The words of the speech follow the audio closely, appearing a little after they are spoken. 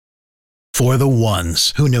For the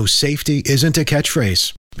ones who know safety isn't a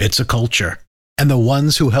catchphrase, it's a culture. And the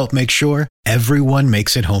ones who help make sure everyone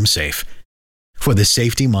makes it home safe. For the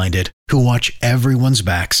safety-minded who watch everyone's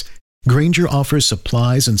backs, Grainger offers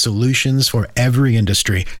supplies and solutions for every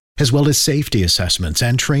industry, as well as safety assessments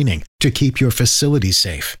and training to keep your facilities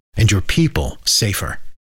safe and your people safer.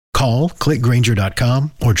 Call, click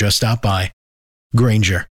Grainger.com, or just stop by.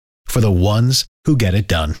 Grainger, for the ones who get it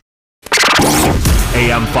done.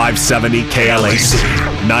 AM 570 KLAC,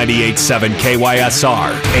 98.7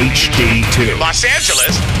 KYSR, HD2. Los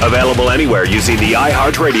Angeles. Available anywhere using the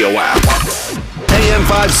iHeartRadio app. AM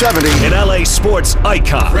 570. An LA sports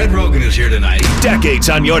icon. Fred Rogan is here tonight. Decades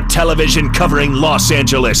on your television covering Los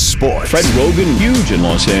Angeles sports. Fred Rogan, huge in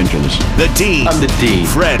Los Angeles. The Dean. I'm the Dean.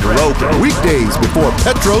 Fred Rogan. Weekdays before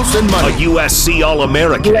Petros and A Money. USC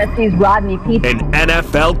All-American. USC's Rodney Peete. An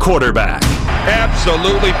NFL quarterback.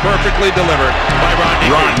 Absolutely perfectly delivered by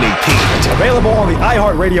Rodney Peete. Available on the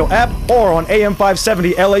iHeartRadio app or on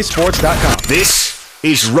AM570LAsports.com. This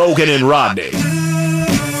is Rogan and Rodney.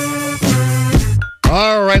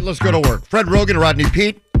 All right, let's go to work. Fred Rogan, Rodney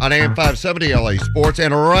Peete on AM 570 LA Sports.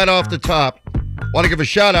 And right off the top, want to give a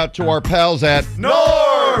shout out to our pals at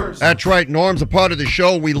Norms! That's right, Norm's a part of the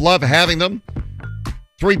show. We love having them.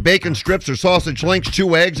 3 bacon strips or sausage links,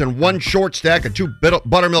 2 eggs, and 1 short stack of 2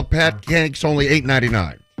 buttermilk pancakes, only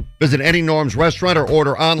 $8.99. Visit any Norm's restaurant or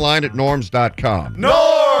order online at norms.com.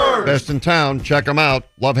 Norms! Best in town. Check them out.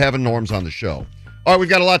 Love having Norms on the show. All right, we've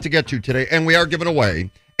got a lot to get to today, and we are giving away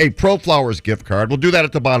a ProFlowers gift card. We'll do that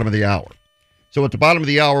at the bottom of the hour. So at the bottom of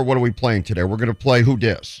the hour, what are we playing today? We're going to play Who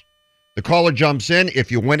Dis. The caller jumps in.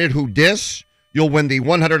 If you win it Who Dis, you'll win the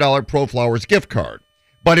 $100 ProFlowers gift card.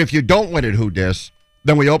 But if you don't win it Who Dis,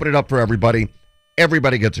 then we open it up for everybody.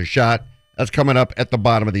 Everybody gets a shot. That's coming up at the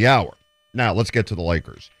bottom of the hour. Now, let's get to the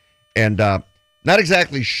Lakers. And not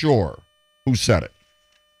exactly sure who said it.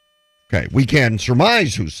 Okay, we can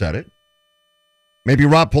surmise who said it. Maybe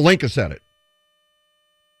Rob Pelinka said it.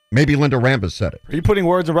 Maybe Linda Rambis said it. Are you putting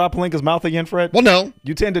words in Rob Pelinka's mouth again, Fred? Well, no.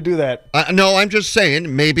 You tend to do that. No, I'm just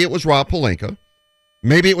saying maybe it was Rob Pelinka.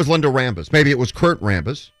 Maybe it was Linda Rambis. Maybe it was Kurt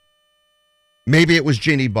Rambis. Maybe it was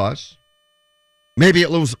Jeannie Buss. Maybe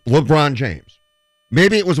it was LeBron James.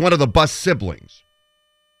 Maybe it was one of the Buss siblings.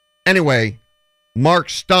 Anyway, Mark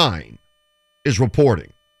Stein is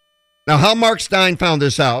reporting. Now, how Mark Stein found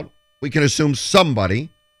this out, we can assume somebody,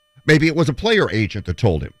 maybe it was a player agent that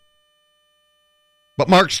told him. But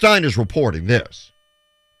Mark Stein is reporting this.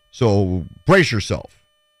 So brace yourself.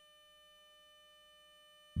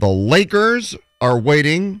 The Lakers are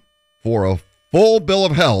waiting for a full bill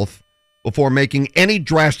of health before making any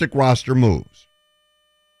drastic roster moves.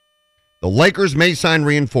 The Lakers may sign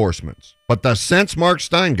reinforcements, but the sense Mark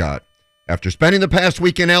Stein got after spending the past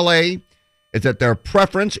week in L.A. is that their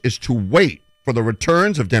preference is to wait for the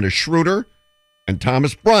returns of Dennis Schroeder and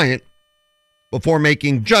Thomas Bryant before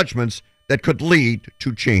making judgments that could lead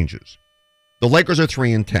to changes. The Lakers are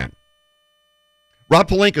 3-10. Rob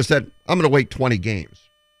Pelinka said, I'm going to wait 20 games.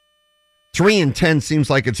 3-10 seems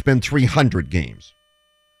like it's been 300 games.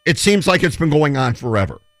 It seems like it's been going on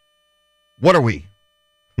forever. What are we?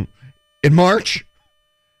 In March?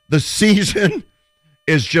 The season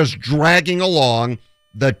is just dragging along.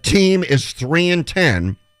 The team is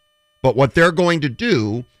 3-10. But what they're going to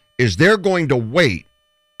do is they're going to wait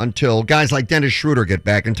until guys like Dennis Schroeder get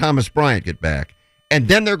back and Thomas Bryant get back. And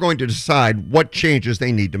then they're going to decide what changes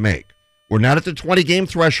they need to make. We're not at the 20-game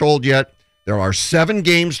threshold yet. There are 7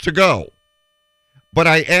 games to go. But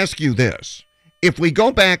I ask you this. If we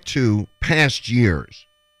go back to past years,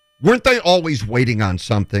 weren't they always waiting on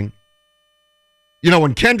something? You know,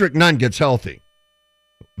 when Kendrick Nunn gets healthy,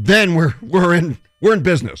 then we're in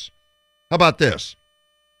business. How about this?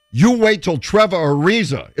 You wait till Trevor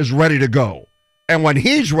Ariza is ready to go. And when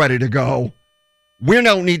he's ready to go, we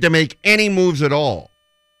don't need to make any moves at all.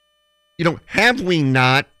 You know, have we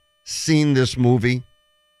not seen this movie?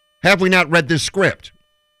 Have we not read this script?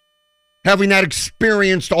 Have we not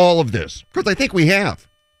experienced all of this? Because I think we have.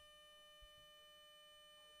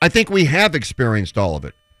 I think we have experienced all of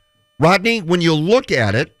it. Rodney, when you look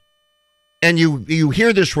at it and you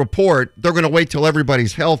hear this report, they're going to wait till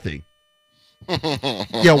everybody's healthy.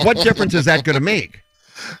 Yeah, what difference is that going to make?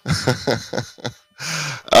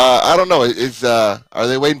 I don't know. Are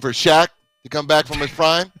they waiting for Shaq to come back from his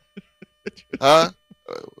prime? Huh?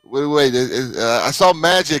 Wait. I saw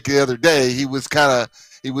Magic the other day. He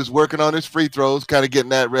was working on his free throws, kind of getting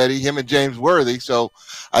that ready. Him and James Worthy. So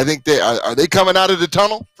I think are they coming out of the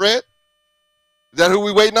tunnel, Fred? Is that who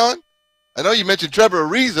we waiting on? I know you mentioned Trevor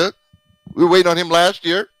Ariza. We were waiting on him last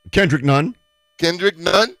year. Kendrick Nunn,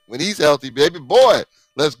 when he's healthy, baby boy,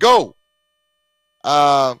 let's go.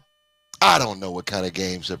 I don't know what kind of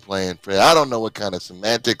games they're playing, Fred. I don't know what kind of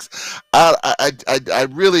semantics. I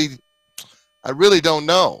really don't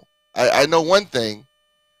know. I know one thing.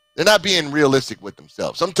 They're not being realistic with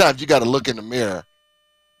themselves. Sometimes you got to look in the mirror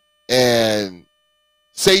and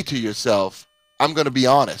say to yourself, I'm going to be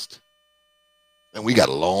honest. And we got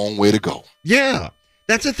a long way to go. Yeah,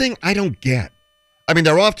 that's the thing I don't get. I mean,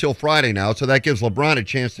 they're off till Friday now, so that gives LeBron a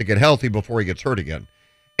chance to get healthy before he gets hurt again.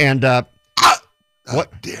 And How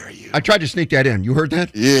dare you? I tried to sneak that in. You heard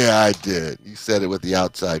that? Yeah, I did. You said it with the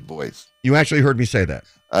outside voice. You actually heard me say that.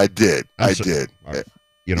 I did. I'm I so- did. All right.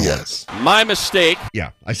 You know Yes. My mistake. what?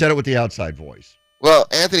 Yeah, I said it with the outside voice. Well,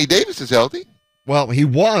 Anthony Davis is healthy Well, he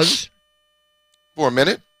was, for a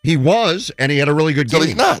minute and he had a really good until game.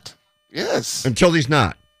 he's not. Yes. Until he's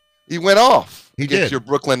not. He went off He against did. your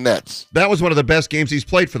Brooklyn Nets. That was one of the best games he's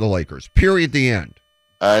played for the Lakers. Period. The end.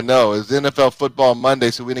 I know. It was NFL football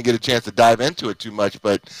Monday, so we didn't get a chance to dive into it too much.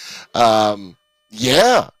 But,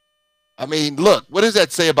 yeah. I mean, look, what does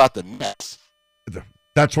that say about the Nets?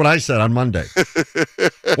 That's what I said on Monday.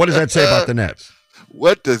 What does that say about the Nets?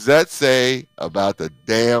 What does that say about the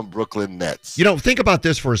damn Brooklyn Nets? You know, think about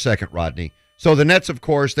this for a second, Rodney. So the Nets, of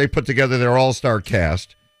course, they put together their all-star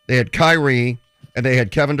cast. They had Kyrie, and they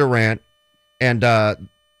had Kevin Durant, and At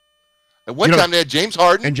one time, they had James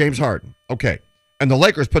Harden. and James Harden. Okay. And the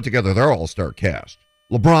Lakers put together their all-star cast.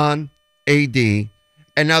 LeBron, AD,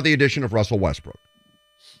 and now the addition of Russell Westbrook.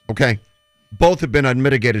 Okay? Both have been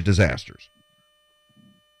unmitigated disasters.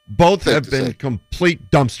 Both Safe have to been say.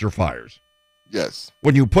 complete dumpster fires. Yes.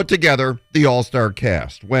 When you put together the all-star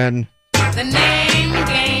cast, when The name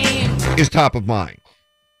game. is top of mind.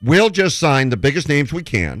 We'll just sign the biggest names we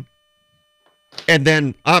can, and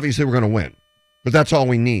then obviously we're going to win, because that's all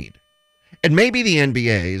we need. And maybe the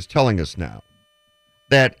NBA is telling us now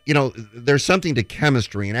that, you know, there's something to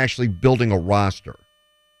chemistry and actually building a roster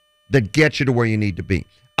that gets you to where you need to be.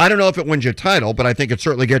 I don't know if it wins you a title, but I think it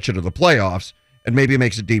certainly gets you to the playoffs and maybe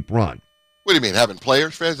makes a deep run. What do you mean, having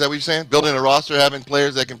players, Fred? Is that what you're saying? Building a roster, having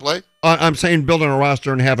players that can play? I'm saying building a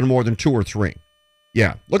roster and having more than 2 or 3.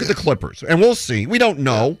 Yeah, look at the Clippers, and we'll see. We don't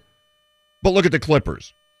know, but look at the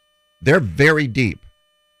Clippers. They're very deep.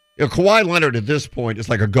 You know, Kawhi Leonard at this point is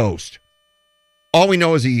like a ghost. All we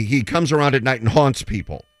know is he comes around at night and haunts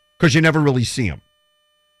people because you never really see him.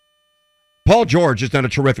 Paul George has done a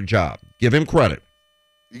terrific job. Give him credit.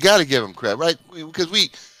 You got to give him credit, right? Because we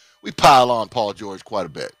pile on Paul George quite a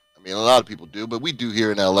bit. I mean, a lot of people do, but we do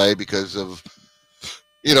here in L.A. because of,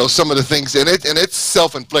 you know, some of the things in it, and it's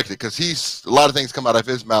self-inflicted because a lot of things come out of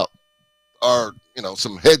his mouth are, you know,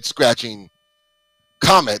 some head-scratching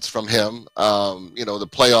comments from him. You know, the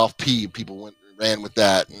playoff P, people ran with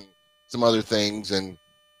that, and some other things, and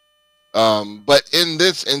but in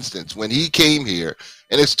this instance, when he came here,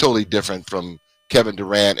 and it's totally different from Kevin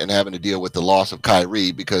Durant and having to deal with the loss of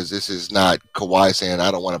Kyrie, because this is not Kawhi saying,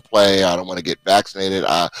 I don't want to play, I don't want to get vaccinated,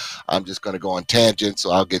 I'm just going to go on tangent,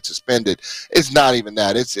 so I'll get suspended. It's not even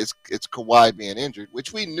that. It's Kawhi being injured,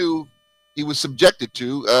 which we knew he was subjected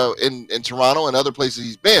to in Toronto and other places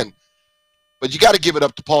he's been. But you got to give it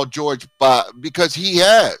up to Paul George because he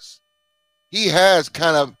has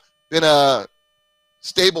kind of been a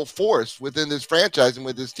stable force within this franchise and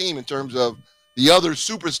with this team in terms of the other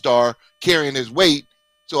superstar carrying his weight.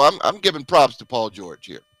 So I'm giving props to Paul George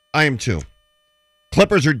here. I am too.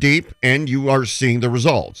 Clippers are deep, and you are seeing the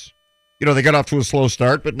results. You know, they got off to a slow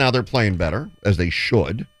start, but now they're playing better, as they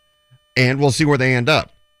should, and we'll see where they end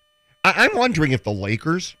up. I'm wondering if the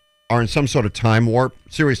Lakers are in some sort of time warp.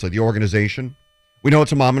 Seriously, the organization. We know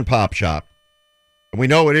it's a mom-and-pop shop, and we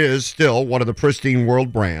know it is still one of the pristine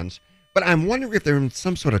world brands, but I'm wondering if they're in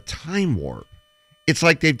some sort of time warp. It's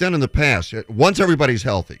like they've done in the past. Once everybody's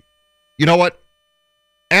healthy, you know what?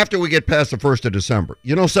 After we get past the 1st of December,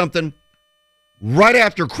 you know something? Right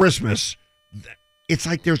after Christmas, it's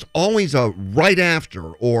like there's always a right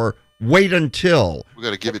after or wait until. We're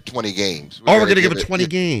going to give it 20 games. We're going to give it 20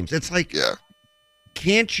 games. It's like, yeah.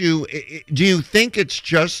 Can't you, do you think it's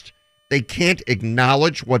just they can't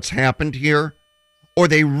acknowledge what's happened here? Or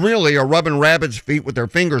they really are rubbing rabbits' feet with their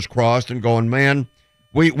fingers crossed and going, man,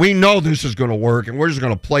 we know this is going to work and we're just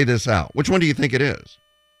going to play this out. Which one do you think it is?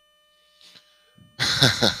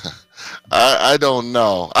 I don't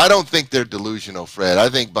know. I don't think they're delusional, Fred. I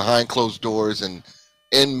think behind closed doors and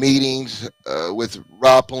in meetings with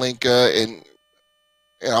Rob Pelinka and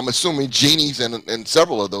I'm assuming Genie's in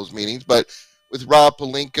several of those meetings, but with Rob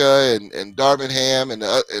Pelinka and Darvin Ham and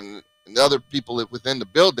other people within the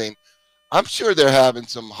building, I'm sure they're having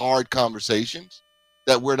some hard conversations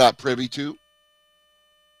that we're not privy to.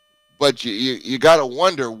 But you got to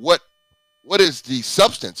wonder what what is the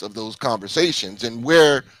substance of those conversations, and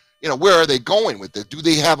where are they going with it? Do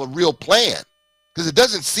they have a real plan? Because it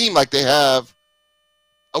doesn't seem like they have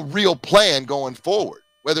a real plan going forward,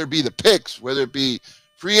 whether it be the picks, whether it be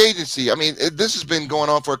free agency. I mean, this has been going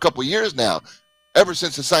on for a couple of years now, ever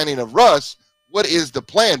since the signing of Russ. What is the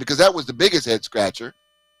plan? Because that was the biggest head scratcher.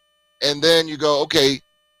 And then you go, okay,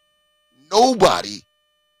 nobody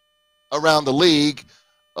around the league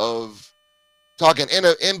of talking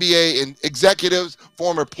NBA and executives,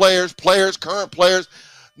 former players, current players,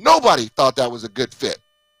 nobody thought that was a good fit.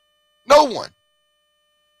 No one.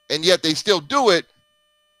 And yet they still do it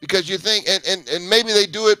because you think, and maybe they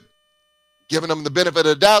do it giving them the benefit of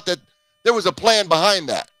the doubt that there was a plan behind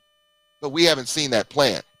that. But we haven't seen that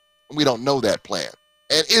plan. We don't know that plan.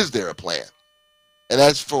 And is there a plan? And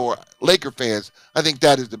as for Laker fans, I think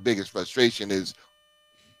that is the biggest frustration is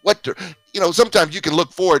sometimes you can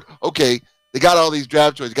look forward, okay, they got all these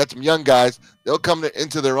draft choices, got some young guys, they'll come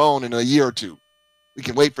into their own in a year or two. We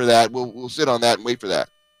can wait for that. We'll sit on that and wait for that.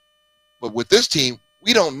 But with this team,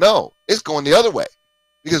 we don't know. It's going the other way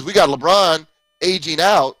because we got LeBron aging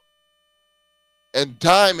out and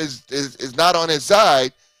time is not on his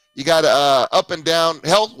side. You got up and down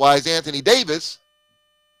health-wise Anthony Davis,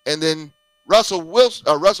 and then Russell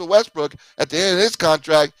Westbrook at the end of his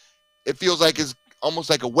contract, it feels like it's almost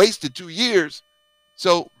like a wasted 2 years.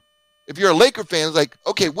 So if you're a Laker fan, it's like,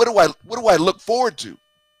 okay, what do I look forward to?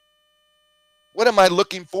 What am I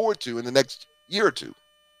looking forward to in the next year or two?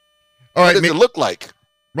 All right, what does it look like?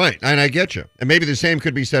 Right, and I get you. And maybe the same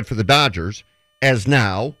could be said for the Dodgers, as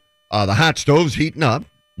now the hot stove's heating up,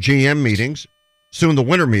 GM meetings, soon the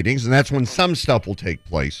winter meetings, and that's when some stuff will take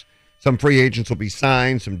place. Some free agents will be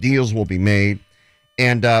signed, some deals will be made.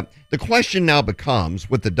 And the question now becomes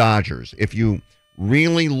with the Dodgers, if you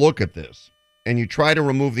really look at this and you try to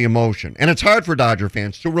remove the emotion, and it's hard for Dodger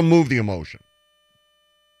fans to remove the emotion,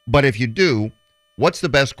 but if you do, what's the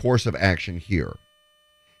best course of action here?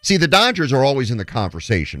 See, the Dodgers are always in the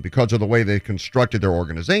conversation because of the way they constructed their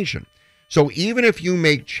organization. So even if you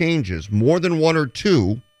make changes, more than one or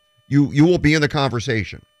two, you will be in the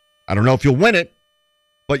conversation. I don't know if you'll win it,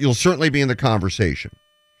 but you'll certainly be in the conversation.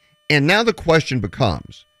 And now the question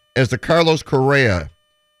becomes, as the Carlos Correa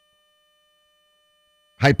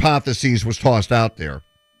hypothesis was tossed out there,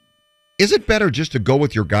 is it better just to go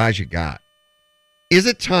with your guys you got? Is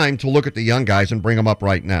it time to look at the young guys and bring them up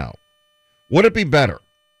right now? Would it be better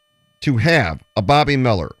to have a Bobby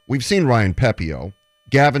Miller? We've seen Ryan Pepio,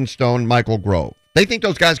 Gavin Stone, Michael Grove. They think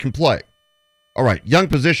those guys can play. All right, young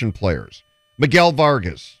position players. Miguel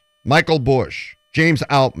Vargas, Michael Bush, James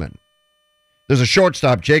Outman. There's a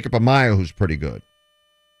shortstop, Jacob Amaya, who's pretty good.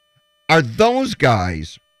 Are those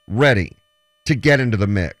guys ready to get into the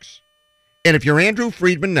mix? And if you're Andrew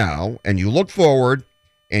Friedman now, and you look forward,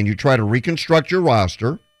 and you try to reconstruct your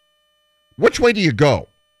roster, which way do you go?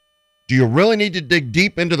 Do you really need to dig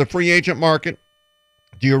deep into the free agent market?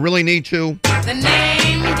 Do you really need to? The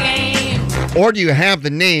name game. Or do you have the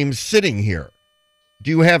names sitting here? Do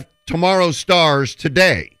you have tomorrow's stars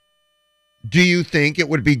today? Do you think it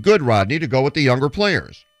would be good, Rodney, to go with the younger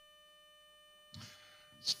players?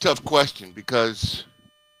 It's a tough question because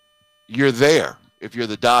you're there if you're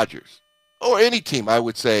the Dodgers or any team, I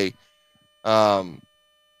would say,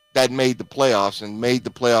 that made the playoffs and made the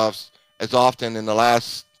playoffs as often in the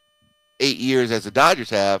last 8 years as the Dodgers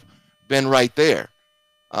have been right there.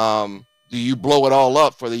 Do you blow it all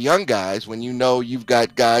up for the young guys when you know you've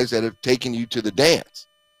got guys that have taken you to the dance?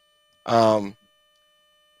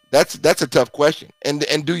 That's a tough question.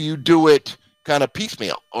 And do you do it kind of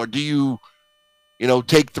piecemeal, or do you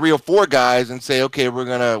take 3 or 4 guys and say, okay, we're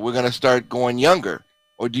gonna start going younger,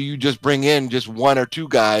 or do you just bring in just 1 or 2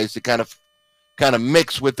 guys to kind of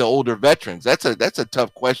mix with the older veterans? That's a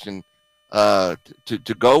tough question to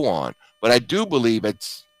go on. But I do believe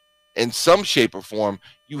it's in some shape or form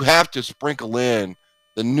you have to sprinkle in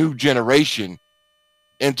the new generation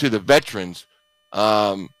into the veterans,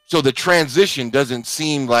 so the transition doesn't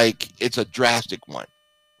seem like it's a drastic one,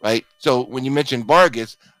 right? So when you mentioned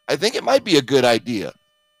Vargas, I think it might be a good idea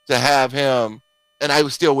to have him, and I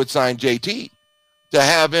still would sign JT, to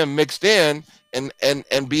have him mixed in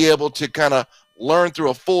and be able to kind of learn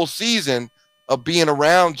through a full season of being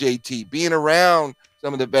around JT, being around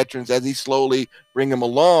some of the veterans as he slowly bring him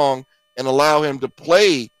along and allow him to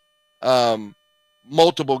play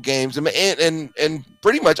multiple games and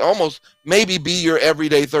pretty much almost maybe be your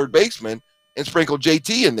everyday third baseman and sprinkle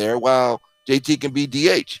JT in there while JT can be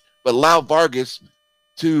DH, but allow Vargas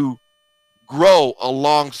to grow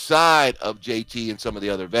alongside of JT and some of the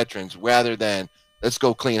other veterans rather than let's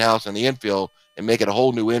go clean house in the infield and make it a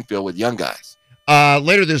whole new infield with young guys.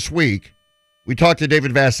 Later this week, We talked to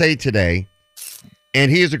David Vassay today,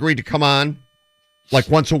 and he has agreed to come on like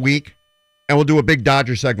once a week, and we'll do a big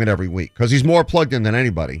Dodger segment every week because he's more plugged in than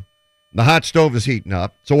anybody. The hot stove is heating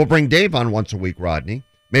up, so we'll bring Dave on once a week, Rodney.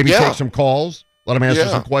 Maybe take some calls, let him answer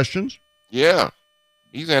some questions. Yeah,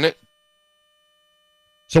 he's in it.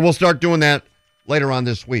 So we'll start doing that later on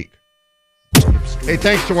this week. Hey,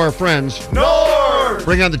 thanks to our friends. Norm!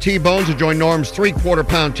 Bring on the T-Bones and join Norm's 3/4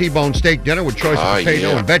 pound T-bone steak dinner with choice of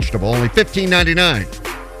potato and vegetable, only $15.99.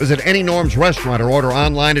 Visit any Norm's restaurant or order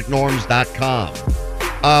online at norms.com.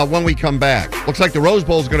 When we come back, looks like the Rose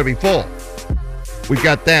Bowl is going to be full. We've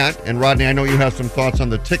got that, and Rodney, I know you have some thoughts on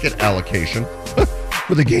the ticket allocation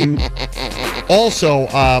for the game. Also,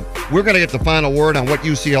 we're going to get the final word on what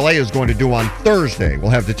UCLA is going to do on Thursday.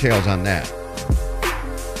 We'll have details on that.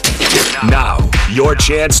 Now, your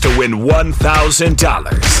chance to win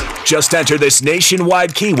 $1,000. Just enter this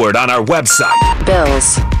nationwide keyword on our website.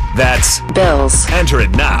 Bills. That's Bills. Enter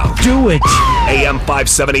it now. Do it.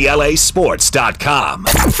 AM570LAsports.com.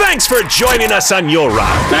 Thanks for joining us on your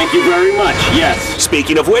ride. Thank you very much. Yes.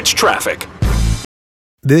 Speaking of which, traffic.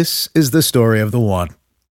 This is the story of the one.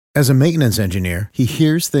 As a maintenance engineer, he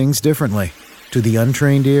hears things differently. To the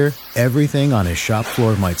untrained ear, everything on his shop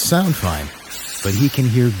floor might sound fine, but he can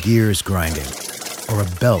hear gears grinding or a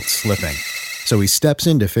belt slipping. So he steps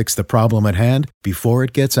in to fix the problem at hand before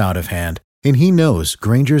it gets out of hand. And he knows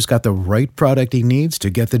Grainger's got the right product he needs to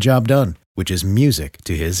get the job done, which is music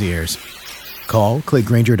to his ears. Call, click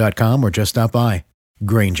Grainger.com, or just stop by.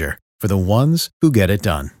 Grainger, for the ones who get it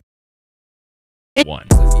done. One.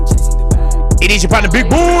 It is your partner, Big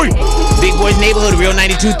Boy. Big Boy's Neighborhood, Real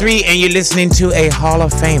 92.3, and you're listening to a Hall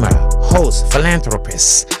of Famer, host,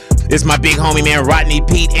 philanthropist. This is my big homie, man, Rodney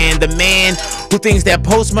Pete, and the man who thinks that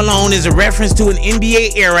Post Malone is a reference to an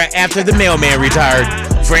NBA era after the mailman retired,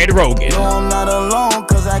 Fred Rogan. All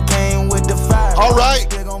right.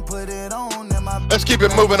 Let's keep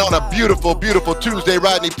it moving on a beautiful, beautiful Tuesday.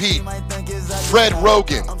 Rodney Pete, Fred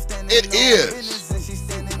Rogan. It is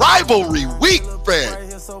rivalry week,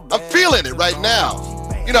 Fred. I'm feeling it right now.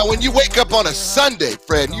 You know, when you wake up on a Sunday,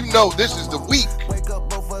 Fred, you know this is the week.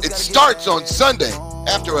 It starts on Sunday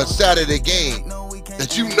after a Saturday game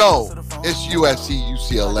that you know it's USC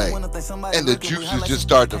UCLA, and the juices just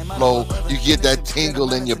start to flow. You get that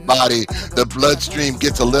tingle in your body. The bloodstream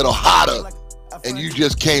gets a little hotter, and you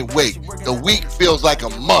just can't wait. The week feels like a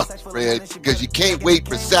month, Fred, because you can't wait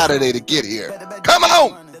for Saturday to get here. Come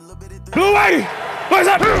on! Blue Lady! What's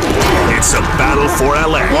up? It's a battle for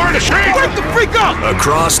LA. Wake the freak up! A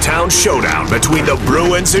crosstown showdown between the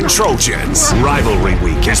Bruins and Trojans. Rivalry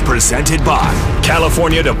Week is presented by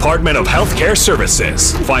California Department of Healthcare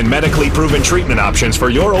Services. Find medically proven treatment options for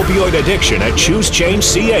your opioid addiction at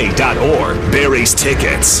ChooseChangeCA.org. Barry's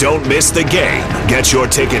Tickets. Don't miss the game. Get your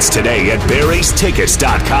tickets today at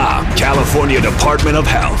Barry'sTickets.com. California Department of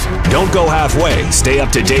Health. Don't go halfway. Stay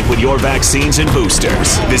up to date with your vaccines and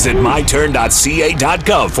boosters. Visit myturn.ca.gov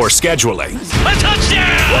for scheduling. A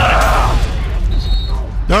touchdown!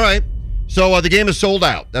 All right. So the game is sold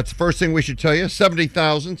out. That's the first thing we should tell you.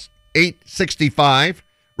 70,865.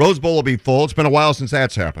 Rose Bowl will be full. It's been a while since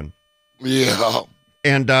that's happened. Yeah.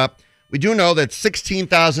 And we do know that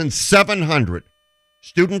 16,700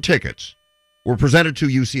 student tickets were presented to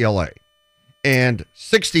UCLA and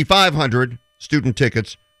 6,500 student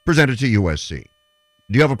tickets presented to USC.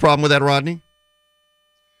 Do you have a problem with that, Rodney?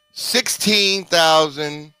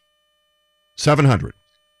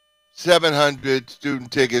 16,700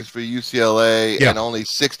 student tickets for UCLA and only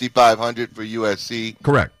 6,500 for USC.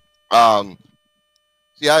 Correct.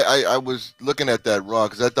 See, I was looking at that wrong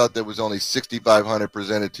because I thought there was only 6,500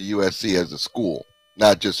 presented to USC as a school,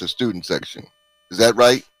 not just a student section. Is that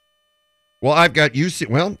right? Well, I've got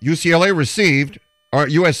UCLA received, or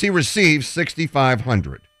USC received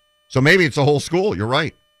 6,500. So maybe it's a whole school. You're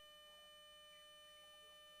right.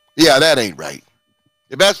 Yeah, that ain't right.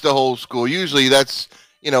 If that's the whole school, usually that's,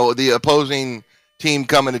 the opposing team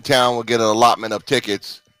coming to town will get an allotment of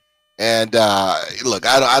tickets. And look,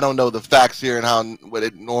 I don't know the facts here and what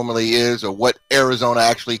it normally is or what Arizona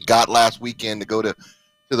actually got last weekend to go to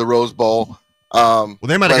the Rose Bowl. Well,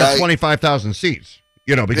 they might have got 25,000 seats,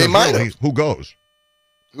 because really, who goes?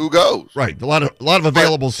 Who goes? Right, a lot of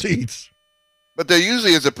available seats. But there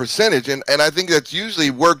usually is a percentage, and I think that's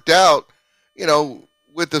usually worked out,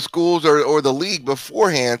 with the schools or the league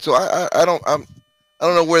beforehand. So I don't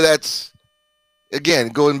know where that's, again,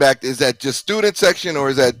 going back, is that just student section or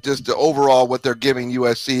is that just the overall what they're giving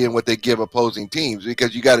USC and what they give opposing teams?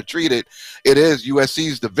 Because you got to treat it is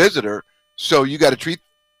USC's the visitor, so you got to treat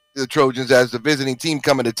the Trojans as the visiting team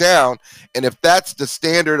coming to town. And if that's the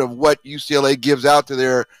standard of what UCLA gives out to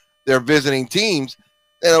their they're visiting teams,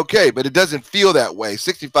 then okay, but it doesn't feel that way.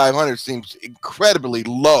 6,500 seems incredibly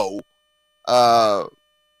low for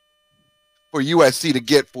USC to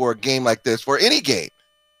get for a game like this, for any game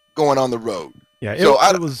going on the road. Yeah, So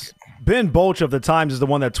it was Ben Bolch of the Times is the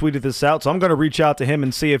one that tweeted this out, so I'm going to reach out to him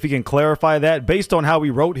and see if he can clarify that. Based on how he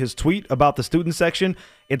wrote his tweet about the student section,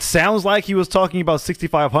 it sounds like he was talking about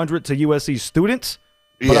 6,500 to USC students,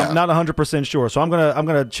 but I'm not 100% sure. So I'm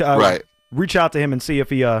gonna reach out to him and see if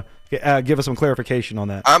he give us some clarification on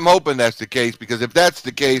that. I'm hoping that's the case, because if that's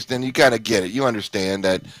the case, then you kind of get it. You understand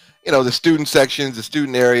that, the student sections, the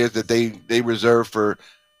student areas that they reserve for,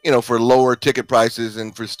 for lower ticket prices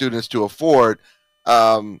and for students to afford.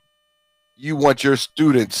 You want your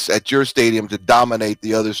students at your stadium to dominate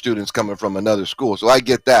the other students coming from another school. So I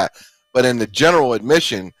get that. But in the general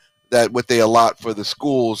admission, that what they allot for the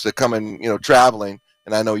schools that come in, traveling,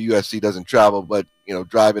 and I know USC doesn't travel, but,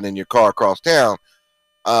 driving in your car across town,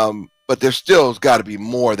 but there still's got to be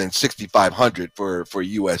more than 6,500 for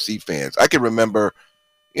USC fans. I can remember,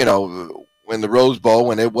 when the Rose Bowl,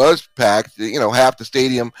 when it was packed, half the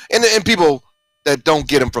stadium, and people that don't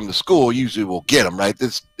get them from the school usually will get them, right?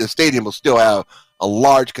 The stadium will still have a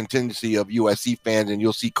large contingency of USC fans, and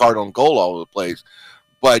you'll see Cardinal and gold all over the place.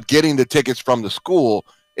 But getting the tickets from the school,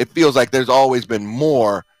 it feels like there's always been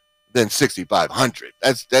more than 6,500.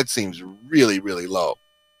 That seems really, really low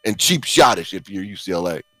and cheap shottish if you're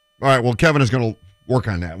UCLA. All right, well, Kevin is going to work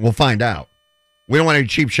on that. We'll find out. We don't want any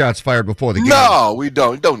cheap shots fired before the game. No, we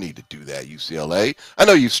don't. Don't need to do that, UCLA. I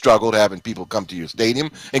know you've struggled having people come to your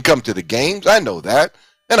stadium and come to the games. I know that,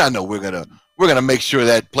 and I know we're gonna make sure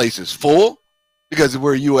that place is full because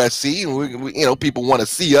we're USC and we people want to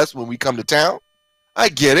see us when we come to town. I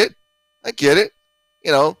get it.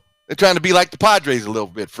 They're trying to be like the Padres a little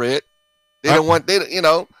bit, Fred. They don't want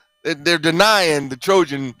they're denying the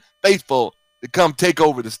Trojan faithful to come take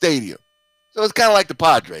over the stadium. So it's kind of like the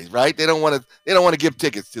Padres, right? They don't want to give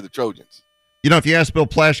tickets to the Trojans. If you ask Bill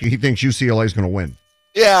Plaschke, he thinks UCLA is going to win.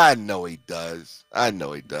 Yeah, I know he does.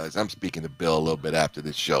 I'm speaking to Bill a little bit after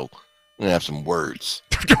this show. We're going to have some words.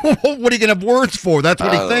 What are you going to have words for? That's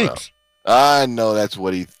what he thinks. I know that's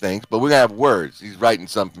what he thinks, but we're going to have words. He's writing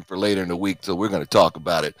something for later in the week, so we're going to talk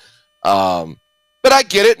about it. But I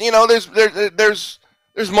get it.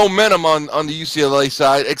 There's momentum on the UCLA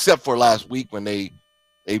side, except for last week when they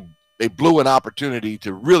blew an opportunity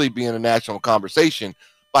to really be in a national conversation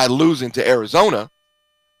by losing to Arizona.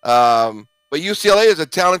 But UCLA is a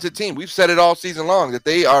talented team. We've said it all season long that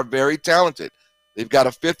they are very talented. They've got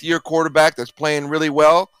a fifth-year quarterback that's playing really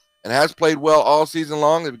well and has played well all season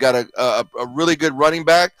long. They've got a really good running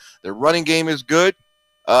back. Their running game is good.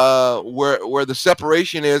 Where the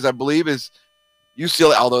separation is, I believe, is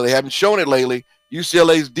UCLA, although they haven't shown it lately,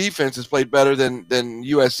 UCLA's defense has played better than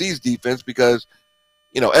USC's defense because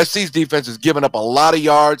SC's defense has given up a lot of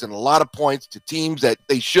yards and a lot of points to teams that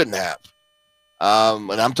they shouldn't have.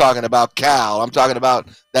 And I'm talking about Cal. I'm talking about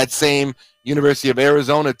that same University of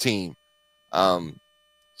Arizona team.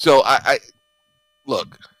 So I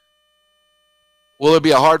look, will it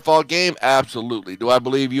be a hard-fought game? Absolutely. Do I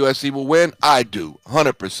believe USC will win? I do,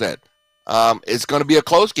 100%. It's going to be a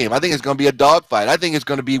close game. I think it's going to be a dogfight. I think it's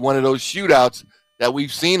going to be one of those shootouts that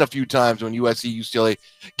we've seen a few times when UCLA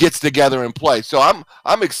gets together and play. So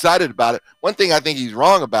I'm excited about it. One thing I think he's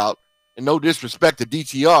wrong about, and no disrespect to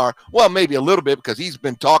DTR, well, maybe a little bit because he's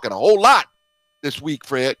been talking a whole lot this week,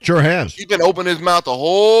 Fred. Sure has. He's been opening his mouth a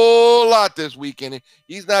whole lot this week, and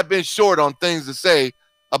he's not been short on things to say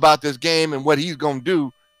about this game and what he's going to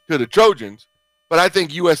do to the Trojans. But I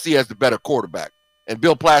think USC has the better quarterback. And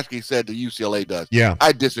Bill Plaschke said that UCLA does. Yeah.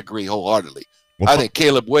 I disagree wholeheartedly. I think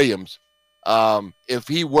Caleb Williams, if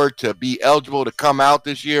he were to be eligible to come out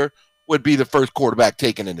this year, would be the first quarterback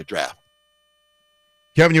taken in the draft.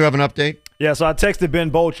 Kevin, you have an update? Yeah, so I texted Ben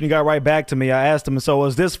Bolch, and he got right back to me. I asked him, so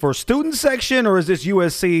is this for student section or is this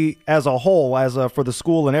USC as a whole, for the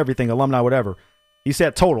school and everything, alumni, whatever? He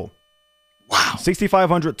said total. Wow.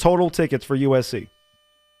 6,500 total tickets for USC.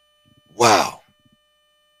 Wow.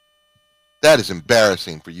 That is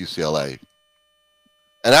embarrassing for UCLA.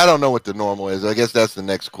 And I don't know what the normal is. I guess that's the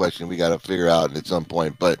next question we got to figure out at some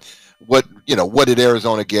point. But what did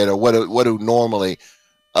Arizona get, or what do normally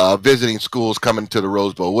visiting schools coming to the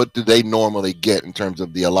Rose Bowl, what do they normally get in terms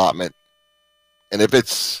of the allotment? And if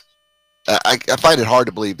it's, I find it hard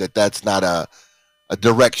to believe that that's not a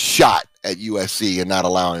direct shot at USC and not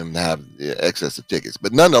allowing them to have excess of tickets.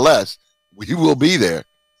 But nonetheless, we will be there.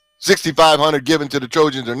 6,500 given to the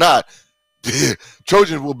Trojans or not,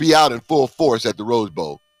 Trojans will be out in full force at the Rose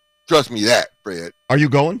Bowl. Trust me that, Fred. Are you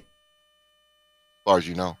going? As far as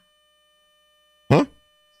you know. Huh?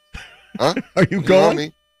 Huh? Are you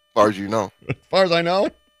going? far as you know. As far as I know?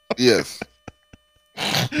 Yes.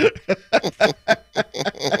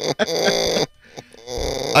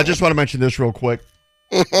 I just want to mention this real quick.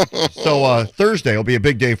 So Thursday will be a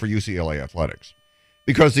big day for UCLA athletics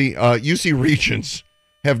because the UC Regents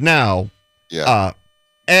have now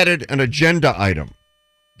added an agenda item.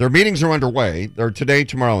 Their meetings are underway. They're today,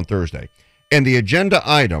 tomorrow, and Thursday. And the agenda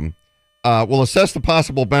item will assess the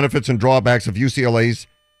possible benefits and drawbacks of UCLA's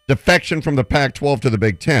defection from the Pac-12 to the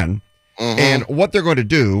Big Ten. Mm-hmm. And what they're going to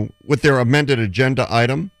do with their amended agenda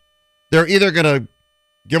item, they're either going to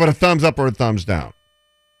give it a thumbs up or a thumbs down.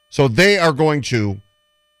 So they are going to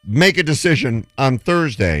make a decision on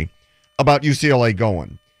Thursday about UCLA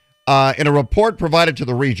going. In a report provided to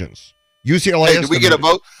the Regents, UCLA. Hey, did we get a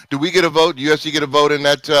vote? Did we get a vote? USC get a vote in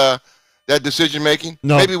that that decision making?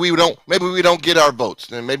 No. Maybe we don't. Maybe we don't get our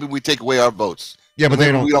votes, and maybe we take away our votes. Yeah, but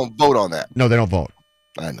we don't vote on that. No, they don't vote.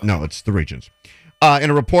 I know. No, it's the Regents. In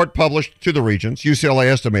a report published to the Regents, UCLA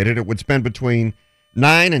estimated it would spend between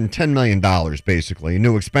 $9 and $10 million, basically, in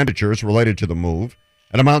new expenditures related to the move,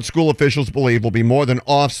 an amount school officials believe will be more than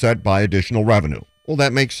offset by additional revenue. Well,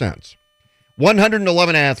 that makes sense.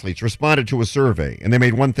 111 athletes responded to a survey, and they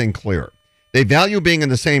made one thing clear. They value being in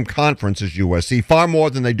the same conference as USC far more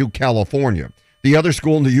than they do California, the other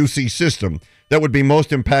school in the UC system that would be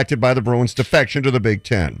most impacted by the Bruins' defection to the Big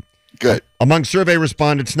Ten. Good. Among survey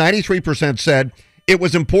respondents, 93% said it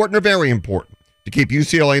was important or very important to keep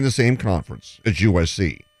UCLA in the same conference as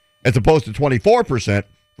USC, as opposed to 24%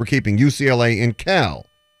 for keeping UCLA and Cal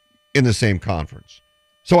in the same conference.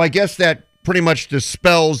 So I guess that pretty much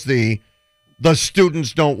dispels the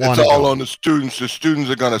students don't want to go. It's all on the students. The students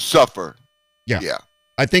are going to suffer. Yeah.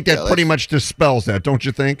 I think that pretty much dispels that, don't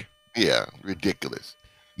you think? Yeah, ridiculous.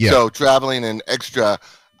 Yeah. So traveling an extra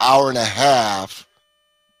hour and a half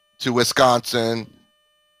to Wisconsin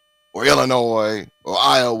or Illinois or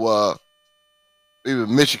Iowa,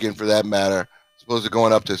 even Michigan for that matter, as opposed to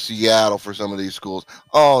going up to Seattle for some of these schools.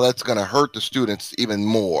 Oh, that's going to hurt the students even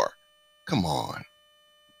more. Come on.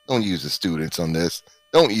 Don't use the students on this.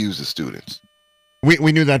 Don't use the students.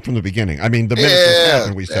 We knew that from the beginning. I mean, the minute this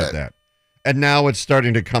happened, we said that. And now it's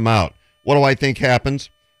starting to come out. What do I think happens?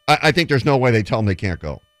 I think there's no way they tell them they can't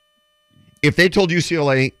go. If they told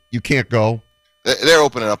UCLA you can't go, they're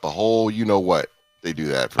opening up a whole you-know-what. They do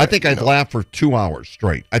that. I think I'd laugh for 2 hours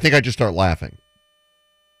straight. I think I'd just start laughing.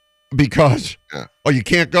 Because, oh, you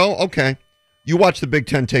can't go? Okay. You watch the Big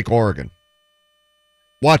Ten take Oregon.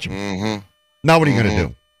 Watch them. Mm-hmm. Now what are you going to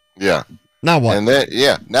do? Yeah. Now what? And then,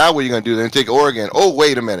 now what are you going to do? Then take Oregon. Oh,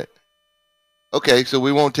 wait a minute. Okay, so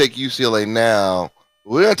we won't take UCLA now.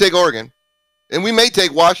 We're going to take Oregon. And we may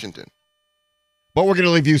take Washington. But we're going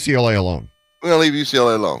to leave UCLA alone. We're going to leave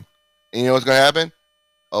UCLA alone. And you know what's going to happen?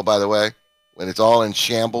 Oh, by the way, when it's all in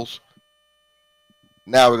shambles,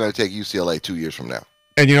 now we're going to take UCLA 2 years from now.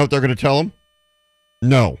 And you know what they're going to tell them?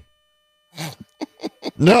 No.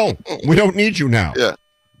 No, we don't need you now. Yeah.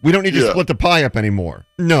 We don't need to split the pie up anymore.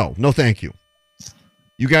 No, thank you.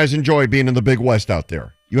 You guys enjoy being in the Big West out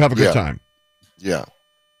there. You have a good time. Yeah.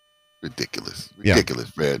 Ridiculous,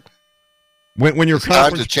 Fred. When your conference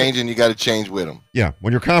times are changing, you got to change with them. Yeah,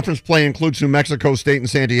 when your conference play includes New Mexico State and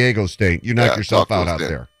San Diego State, you knock yourself out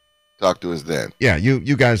there. Talk to us then. Yeah,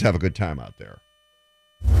 you guys have a good time out there.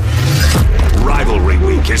 Rivalry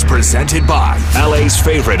Week is presented by LA's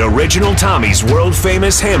favorite Original Tommy's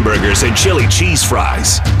world-famous hamburgers and chili cheese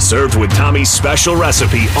fries. Served with Tommy's special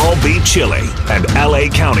recipe, all-beef chili. And LA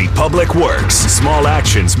County Public Works. Small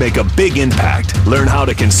actions make a big impact. Learn how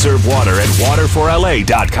to conserve water at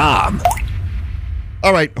waterforla.com.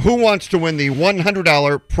 All right, who wants to win the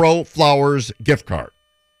 $100 Pro Flowers gift card?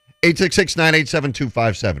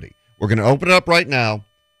 866-987-2570. We're going to open it up right now,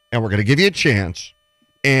 and we're going to give you a chance.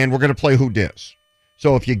 And we're going to play Who Dis.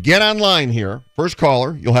 So if you get online here, first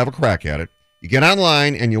caller, you'll have a crack at it. You get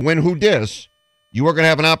online and you win Who Dis, you are going to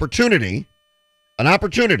have an opportunity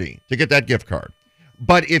to get that gift card.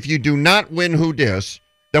 But if you do not win Who Dis,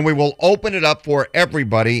 then we will open it up for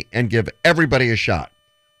everybody and give everybody a shot.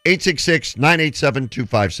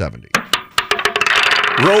 866-987-2570.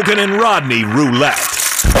 Rogan and Rodney Roulette.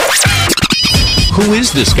 Who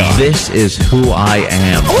is this guy? This is who I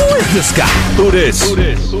am. Who is this guy? Who dis?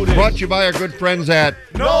 Brought to you by our good friends at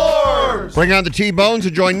Norms. Bring on the T-Bones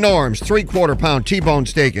and join Norm's 3/4 pound T-bone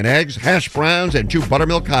steak and eggs, hash browns, and 2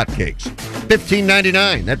 buttermilk hotcakes.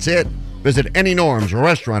 $15.99. That's it. Visit any Norm's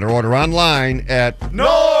restaurant or order online at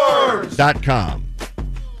Norms.com.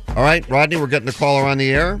 All right, Rodney, we're getting the caller on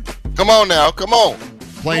the air. Come on now. Come on.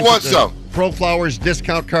 Playing Who wants some? Pro Flowers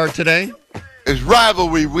discount card today. It's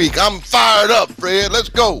Rivalry Week. I'm fired up, Fred. Let's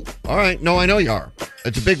go. All right. No, I know you are.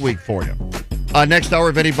 It's a big week for you. Next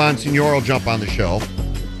hour, Vinny Bonsignor will jump on the show.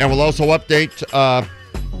 And we'll also update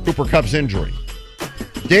Cooper Kupp's injury.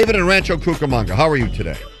 David in Rancho Cucamonga, how are you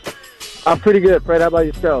today? I'm pretty good, Fred. How about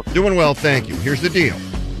yourself? Doing well, thank you. Here's the deal.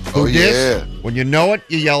 When you know it,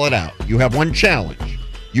 you yell it out. You have one challenge.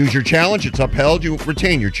 Use your challenge, it's upheld, you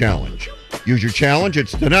retain your challenge. Use your challenge,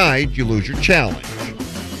 it's denied, you lose your challenge.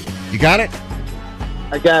 You got it?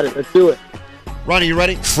 I got it. Let's do it. Ronnie, you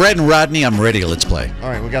ready? Fred and Rodney, I'm ready. Let's play. All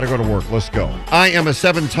right, we got to go to work. Let's go. I am a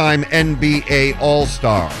 7-time NBA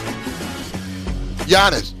All-Star.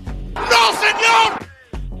 Giannis. No, senor!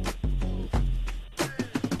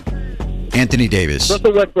 Anthony Davis.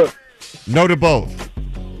 Russell Westbrook. No to both.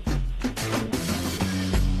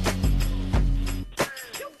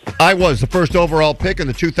 I was the first overall pick in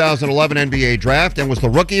the 2011 NBA Draft and was the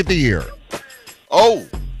Rookie of the Year. Oh.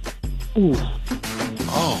 Ooh.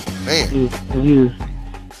 Oh, man.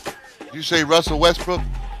 Mm-hmm. You say Russell Westbrook?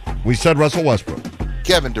 We said Russell Westbrook.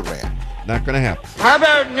 Kevin Durant. Not going to happen. How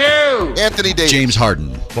about new? Anthony Davis. James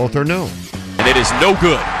Harden. Both are no. And it is no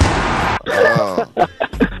good.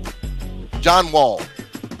 John Wall.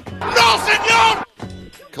 No, senor!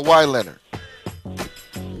 Kawhi Leonard.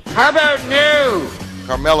 How about new?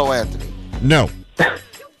 Carmelo Anthony. No.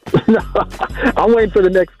 I'm waiting for the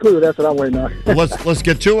next clue. That's what I'm waiting on. Let's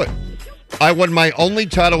get to it. I won my only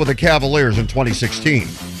title with the Cavaliers in 2016.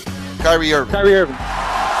 Kyrie Irving. Kyrie Irving.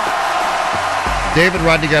 David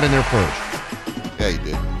Rodney got in there first. Yeah, he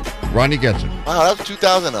did. Rodney gets it. Wow, that was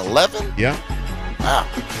 2011? Yeah. Wow.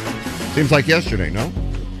 Seems like yesterday, no?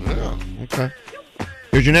 Yeah. Okay.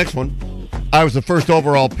 Here's your next one. I was the first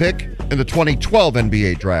overall pick in the 2012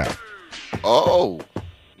 NBA Draft. Oh,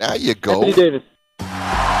 now you go. Anthony Davis.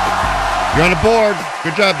 You're on the board.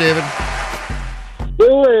 Good job, David.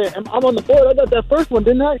 Wait. I'm on the board. I got that first one,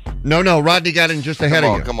 didn't I? No. Rodney got in just ahead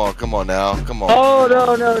of you. Come on now. Come on. Oh,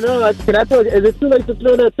 no. Can I throw it? Is it too late to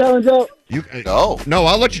throw that challenge out? No,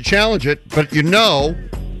 I'll let you challenge it, but you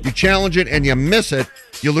challenge it and you miss it,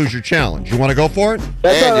 you lose your challenge. You want to go for it?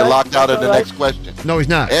 And you're locked out of the next question. No, he's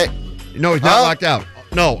not. Hey. No, he's not locked out.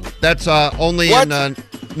 No, that's only in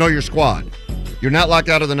Know Your Squad. You're not locked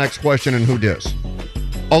out of the next question in Who Dis.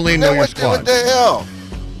 Only in Know Your Squad. What the hell?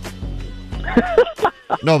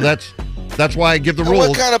 No, that's why I give the rules.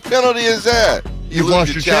 What kind of penalty is that? You've lose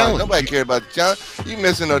lost your challenge. Nobody cares about the challenge. You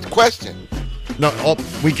missing a question. No,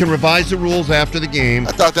 we can revise the rules after the game.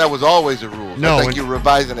 I thought that was always a rule. No, I think you're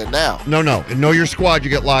revising it now. No. In Know Your Squad, you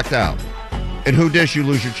get locked out. In Who Dis, you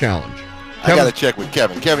lose your challenge. I got to check with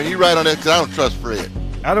Kevin. Kevin, you right on that because I don't trust Fred.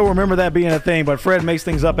 I don't remember that being a thing, but Fred makes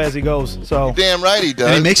things up as he goes. So damn right he does.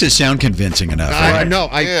 And he makes it sound convincing enough. I know.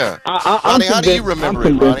 Yeah. Ronnie, how do you remember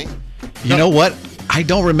it, Ronnie? You know what? I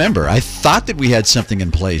don't remember. I thought that we had something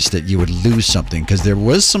in place that you would lose something because there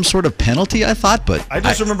was some sort of penalty, I thought, but I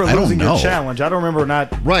just remember losing your challenge. I don't remember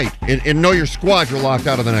not. Right. In Know Your Squad, you're locked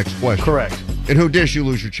out of the next question. Correct. In Who Dis, you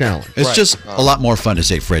lose your challenge. It's just a lot more fun to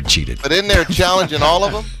say Fred cheated. But isn't there a challenge in all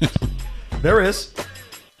of them? There is.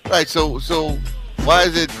 Right. So why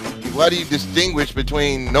do you distinguish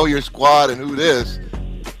between Know Your Squad and Who Dis?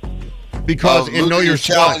 Because in Know Your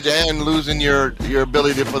Squad challenge and losing your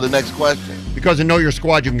ability for the next question. Because in Know Your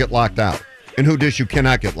Squad, you can get locked out. In Who Dis, you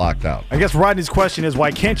cannot get locked out. I guess Rodney's question is,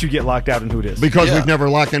 why can't you get locked out in Who Dis? Because we've never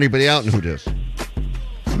locked anybody out in Who Dis. All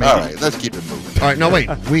right, let's keep it moving. All right, no, wait.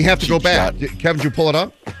 We have to go back. Kevin, did you pull it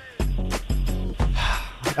up?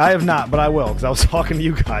 I have not, but I will because I was talking to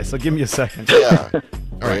you guys. So give me a second. Yeah.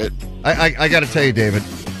 All right. I got to tell you, David,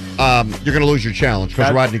 you're going to lose your challenge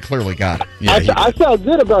because Rodney clearly got it. Yeah, I felt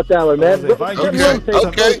good about that one, man.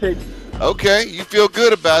 Okay. You feel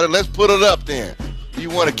good about it. Let's put it up then. You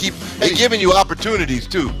want to keep. They're giving you opportunities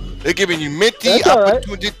too. They're giving you minty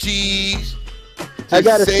opportunities. I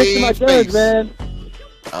got to stick to my guns, man.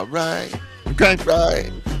 All right. Okay.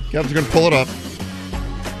 Right. Kevin's going to pull it up.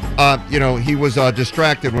 He was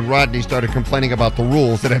distracted when Rodney started complaining about the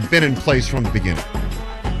rules that have been in place from the beginning.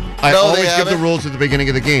 I always give the rules at the beginning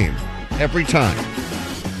of the game. Every time.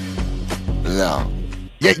 No.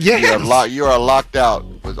 Yeah. You are locked out.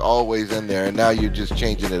 Was always in there, and now you're just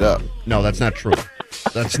changing it up. No, that's not true.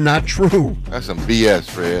 That's not true. That's some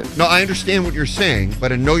BS, Fred. No, I understand what you're saying,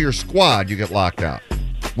 but in Know Your Squad, you get locked out.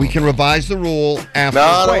 We can revise the rule after. No,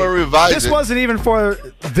 I don't want to revise This wasn't even for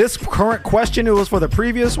this current question. It was for the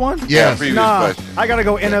previous one? Yes. Previous question. I got to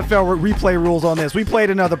go NFL replay rules on this. We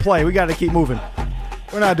played another play. We got to keep moving.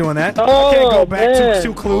 We're not doing that. I can't go back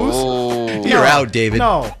two clues. Oh. You're out, David.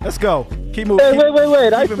 No, let's go. Keep moving.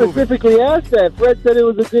 Wait. I specifically asked that. Fred said it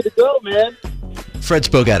was a good to go, man. Fred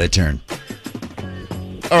spoke out of turn.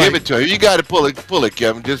 Give it to him. You got to pull it,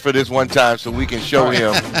 Kevin, just for this one time so we can show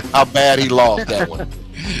him how bad he lost that one.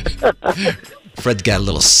 Fred's got a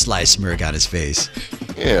little sly smirk on his face.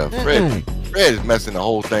 Yeah, Fred is messing the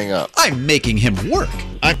whole thing up. I'm making him work.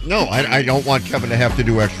 I don't want Kevin to have to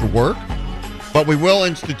do extra work, but we will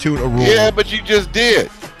institute a rule. Yeah, but you just did.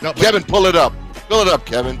 No, Kevin, pull it up. Fill it up,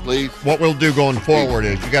 Kevin, please. What we'll do going forward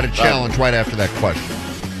is you got a challenge right after that question.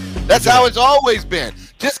 That's how it's always been.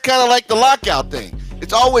 Just kind of like the lockout thing.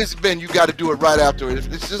 It's always been you got to do it right after. It's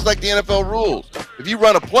just like the NFL rules. If you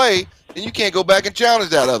run a play, then you can't go back and challenge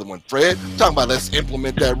that other one, Fred. I'm talking about let's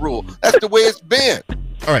implement that rule. That's the way it's been.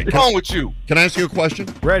 All right. What's wrong with you? Can I ask you a question?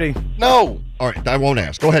 Ready. No. All right, I won't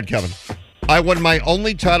ask. Go ahead, Kevin. I won my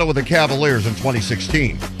only title with the Cavaliers in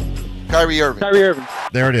 2016. Kyrie Irving.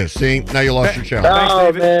 There it is. See? Now you lost your challenge.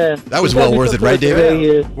 Oh, man. That was well worth it, right,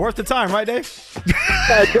 David? Worth the time, right, Dave?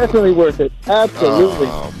 Yeah, definitely worth it. Absolutely.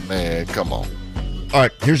 Oh, man. Come on. All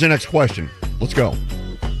right, here's the next question. Let's go.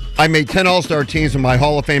 I made 10 All-Star teams in my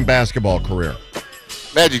Hall of Fame basketball career.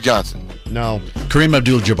 Magic Johnson. No. Kareem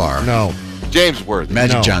Abdul-Jabbar. No. James Worthy.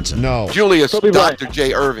 Magic No. Johnson. No. Julius Kobe Bryant. Dr.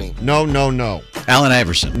 J. Irving. No. Allen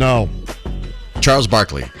Iverson. No. Charles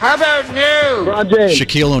Barkley. How about new? LeBron James.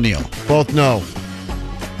 Shaquille O'Neal. Both no.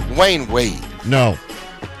 Dwayne Wade. No.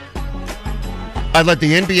 I led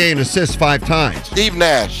the NBA in assists 5 times. Steve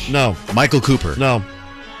Nash. No. Michael Cooper. No.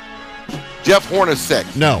 Jeff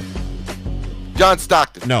Hornacek. No. John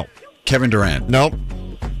Stockton. No. Kevin Durant. No.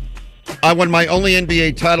 I won my only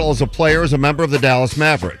NBA title as a player as a member of the Dallas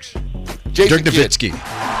Mavericks. Jason Dirk Kidd. Nowitzki.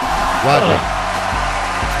 Rodney.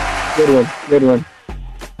 Good one.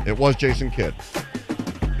 It was Jason Kidd.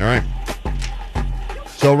 All right.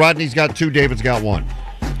 So Rodney's got 2, David's got 1.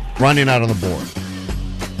 Running out on the board.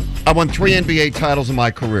 I won 3 NBA titles in my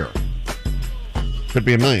career. Could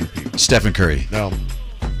be a million people. Stephen Curry. No.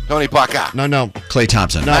 Tony Parker. No. Klay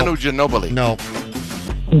Thompson. No. Manu Ginobili. No.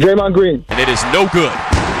 Draymond Green. And it is no good.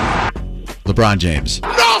 LeBron James.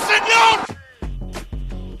 No, senor!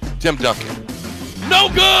 Tim Duncan. No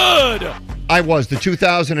good. I was the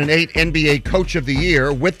 2008 NBA Coach of the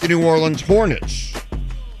Year with the New Orleans Hornets.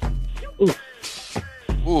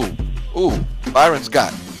 Ooh. Byron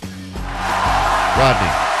Scott.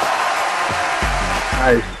 Rodney.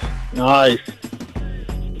 Nice.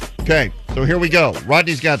 Okay, so here we go.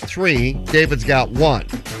 Rodney's got 3. David's got 1.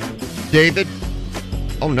 David.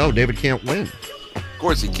 Oh, no, David can't win. Of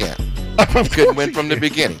course he can't. Couldn't win from the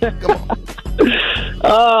beginning. Come on.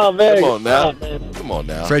 Oh, man. Come on now. Oh, man. Come on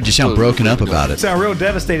now. Fred, you sound broken up about it. Sound real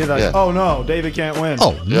devastated. Like, Yeah. oh no, David can't win.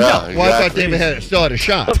 Oh, Yeah, no. Well, I thought exactly. David still had a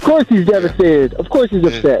shot. Of course he's devastated. Of course he's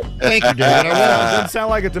upset. Thank you, David. I Doesn't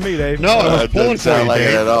sound like it to me, Dave. No, I was It pulling doesn't for sound you, like it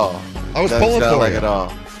Dave. at all. I was Doesn't pulling sound for like you. it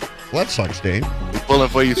all. Well, that sucks, Dave. He's pulling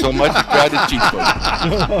for you so much, he tried to cheat for you.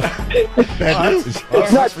 Bad news.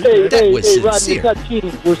 It's not, hey, was Rodney, sincere. it's not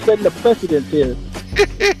cheating. We're setting a precedent here. All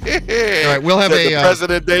right, we'll have Said the a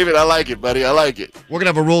President David. I like it, buddy. I like it. we're gonna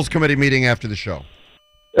have a rules committee meeting after the show.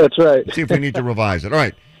 That's right. See if we need to revise it. All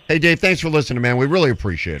right. Hey, Dave, thanks for listening, man. We really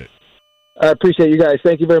appreciate it. I appreciate you guys.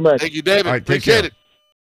 Thank you very much. Thank you, David. All right, take Appreciate care. it.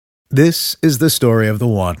 This is the story of the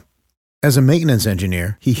one. As a maintenance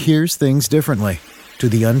engineer, he hears things differently. To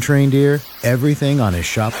the untrained ear, everything on his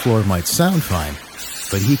shop floor might sound fine,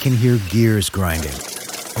 but he can hear gears grinding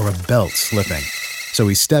or a belt slipping. So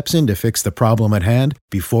he steps in to fix the problem at hand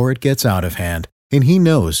before it gets out of hand. And he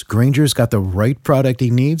knows Grainger's got the right product he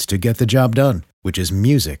needs to get the job done, which is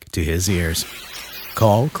music to his ears.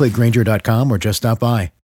 Call, click Grainger.com, or just stop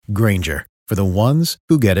by. Grainger, for the ones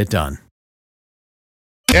who get it done.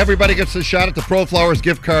 Everybody gets a shot at the ProFlowers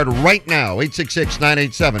gift card right now.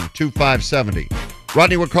 866-987-2570.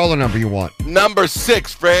 Rodney, what caller number you want? Number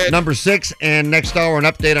 6, Fred. Number 6, and next hour, an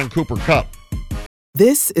update on Cooper Kupp.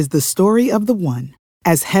 This is the story of the one.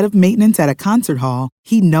 As head of maintenance at a concert hall,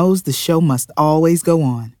 he knows the show must always go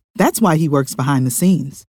on. That's why he works behind the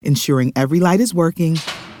scenes, ensuring every light is working,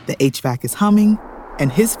 the HVAC is humming,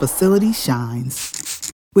 and his facility shines.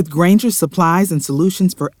 With Grainger's supplies and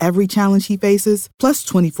solutions for every challenge he faces, plus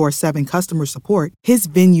 24/7 customer support, his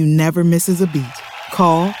venue never misses a beat.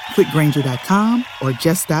 Call, click Grainger.com, or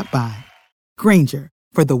just stop by. Grainger,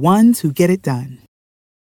 for the ones who get it done.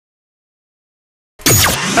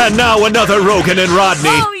 And now another Rogan and Rodney.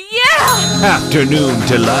 Oh, yeah! Afternoon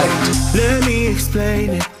Delight. Let me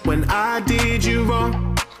explain it. When I did you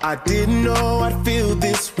wrong, I didn't know I'd feel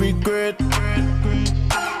this regret.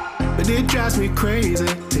 But it drives me crazy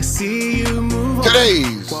to see you move on.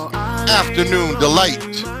 Today's Afternoon Delight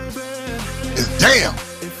is Damn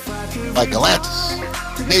by Galantis,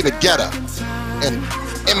 David Guetta, and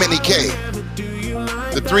MNEK.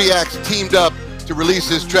 The 3 acts teamed up to release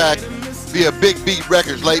this track via Big Beat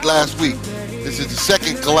Records late last week. This is the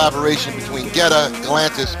second collaboration between Guetta and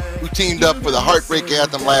Galantis, who teamed up for the Heartbreak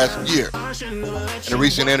Anthem last year. In a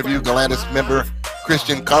recent interview, Galantis member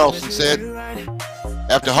Christian Carlson said,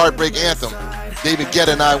 after Heartbreak Anthem, David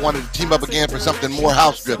Guetta and I wanted to team up again for something more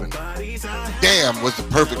house-driven. Damn was the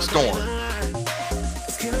perfect storm.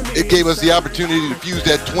 It gave us the opportunity to fuse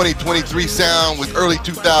that 2023 sound with early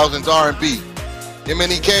 2000s R&B.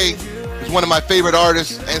 MNEK is one of my favorite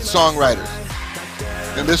artists and songwriters,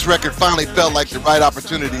 and this record finally felt like the right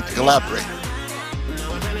opportunity to collaborate.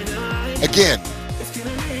 Again,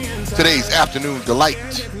 today's afternoon delight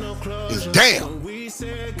is Damn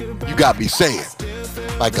You Got Me Saying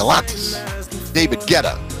by Galantis, David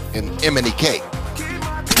Guetta, and MNEK.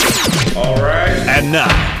 All right. And now,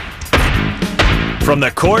 from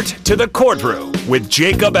the court to the courtroom with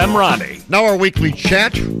Jacob Emrani. Now our weekly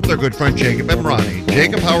chat with our good friend Jacob Emrani.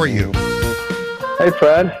 Jacob, how are you? Hey,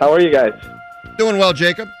 Fred. How are you guys? Doing well,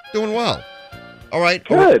 Jacob. Doing well. All right.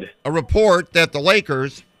 Good. A report that the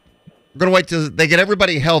Lakers are going to wait till they get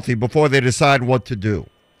everybody healthy before they decide what to do.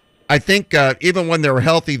 I think even when they're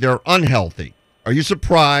healthy, they're unhealthy. Are you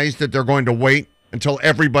surprised that they're going to wait until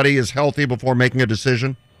everybody is healthy before making a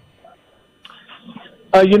decision?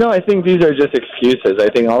 I think these are just excuses. I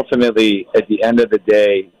think ultimately, at the end of the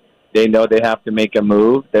day, they know they have to make a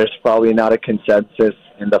move. There's probably not a consensus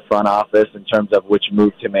in the front office in terms of which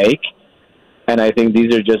move to make. And I think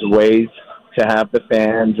these are just ways to have the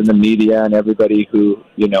fans and the media and everybody who,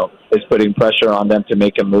 is putting pressure on them to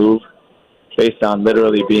make a move based on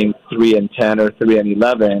literally being 3-10 or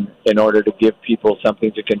 3-11 in order to give people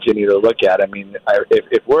something to continue to look at. I mean,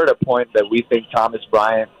 if we're at a point that we think Thomas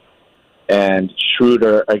Bryant and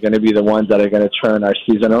Schroeder are going to be the ones that are going to turn our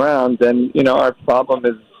season around, then, our problem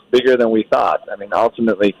is bigger than we thought. I mean,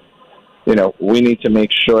 ultimately, we need to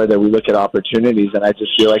make sure that we look at opportunities, and I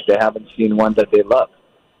just feel like they haven't seen one that they love.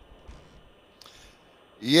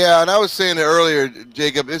 Yeah, and I was saying it earlier,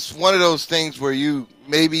 Jacob, it's one of those things where you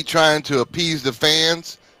may be trying to appease the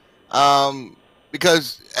fans,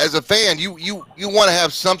 because as a fan, you want to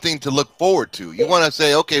have something to look forward to. You want to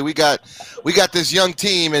say, okay, we got this young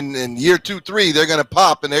team, and in year 2-3 they're going to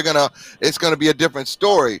pop, and it's going to be a different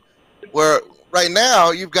story. Where right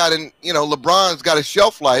now you've got LeBron's got a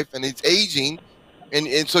shelf life and it's aging,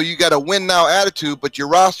 and so you got a win now attitude, but your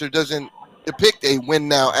roster doesn't depict a win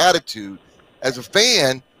now attitude. As a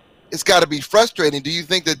fan, it's got to be frustrating. Do you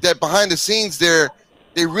think that behind the scenes they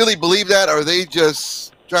really believe that, or are they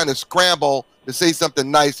just trying to scramble to say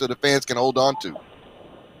something nice so the fans can hold on to?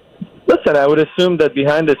 Listen, I would assume that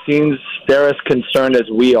behind the scenes they're as concerned as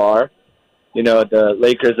we are. The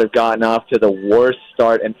Lakers have gotten off to the worst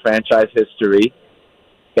start in franchise history.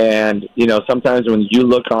 And, sometimes when you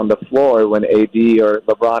look on the floor, when AD or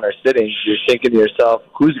LeBron are sitting, you're thinking to yourself,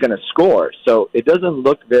 who's going to score? So it doesn't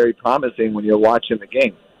look very promising when you're watching the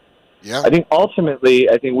game. Yeah. I think ultimately,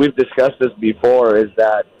 we've discussed this before, is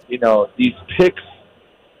that, these picks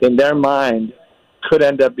in their mind could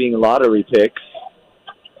end up being lottery picks.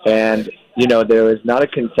 And, there is not a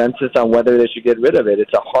consensus on whether they should get rid of it.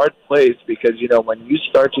 It's a hard place because, when you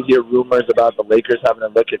start to hear rumors about the Lakers having to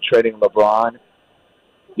look at trading LeBron,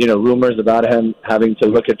 rumors about him having to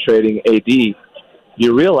look at trading AD,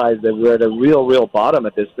 you realize that we're at a real bottom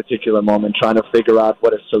at this particular moment trying to figure out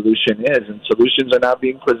what a solution is, and solutions are not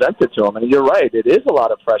being presented to him. And you're right, it is a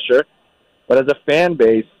lot of pressure, but as a fan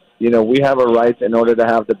base, we have a right in order to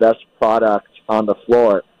have the best product on the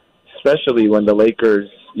floor, especially when the Lakers,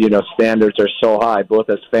 standards are so high, both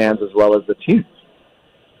as fans as well as the team.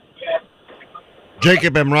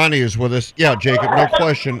 Jacob Emrani is with us. Yeah, Jacob, no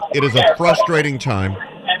question. It is a frustrating time,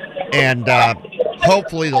 and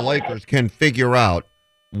hopefully the Lakers can figure out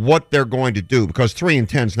what they're going to do, because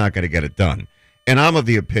 3-10 is not going to get it done. And I'm of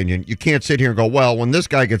the opinion you can't sit here and go, well, when this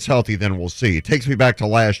guy gets healthy, then we'll see. It takes me back to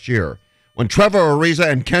last year. When Trevor Ariza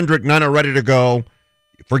and Kendrick Nunn are ready to go,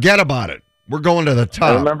 forget about it. We're going to the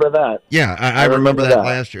top. I remember that. Yeah, I remember that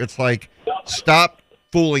last year. It's like, stop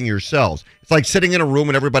fooling yourselves. It's like sitting in a room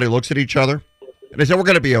and everybody looks at each other. And they say, we're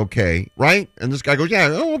going to be okay, right? And this guy goes, yeah,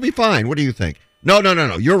 we'll be fine. What do you think? No,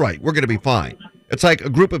 you're right. We're going to be fine. It's like a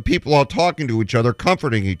group of people all talking to each other,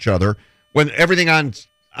 comforting each other, when everything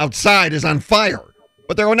outside is on fire.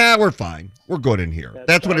 But they're going, we're fine. We're good in here.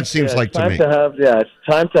 That's what it seems like to me. It's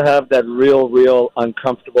time to have that real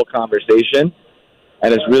uncomfortable conversation.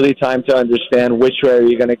 And it's really time to understand which way are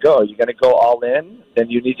you going to go. Are you going to go all in? Then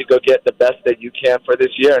you need to go get the best that you can for this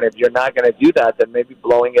year. And if you're not going to do that, then maybe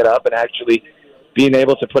blowing it up and actually being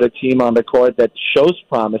able to put a team on the court that shows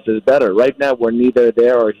promise is better. Right now, we're neither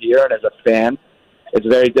there or here. And as a fan, it's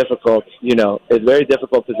very difficult, it's a very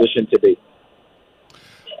difficult position to be.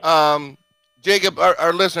 Jacob,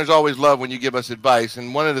 our listeners always love when you give us advice.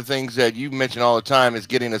 And one of the things that you mention all the time is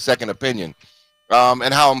getting a second opinion.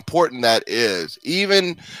 and how important that is.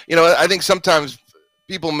 Even, I think sometimes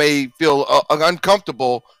people may feel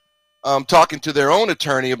uncomfortable talking to their own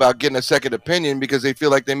attorney about getting a second opinion because they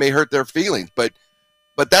feel like they may hurt their feelings. But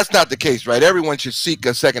that's not the case, right? Everyone should seek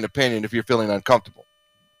a second opinion if you're feeling uncomfortable.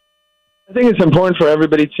 I think it's important for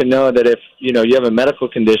everybody to know that if, you have a medical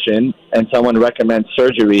condition and someone recommends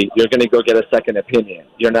surgery, you're going to go get a second opinion.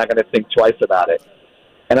 You're not going to think twice about it.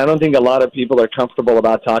 And I don't think a lot of people are comfortable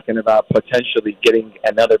about talking about potentially getting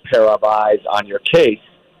another pair of eyes on your case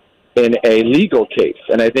in a legal case.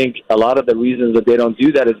 And I think a lot of the reasons that they don't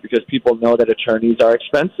do that is because people know that attorneys are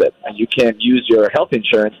expensive and you can't use your health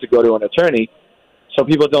insurance to go to an attorney. So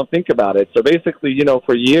people don't think about it. So basically,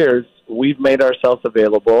 for years, we've made ourselves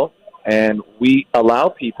available and we allow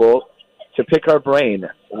people to pick our brain.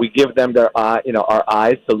 We give them our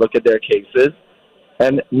eyes to look at their cases.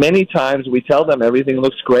 And many times we tell them everything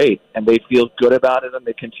looks great and they feel good about it and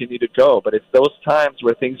they continue to go. But it's those times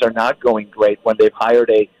where things are not going great when they've hired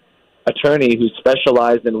a attorney who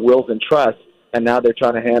specialized in wills and trusts and now they're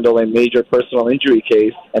trying to handle a major personal injury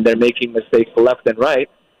case and they're making mistakes left and right.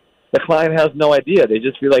 The client has no idea. They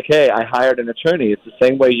just feel like, hey, I hired an attorney. It's the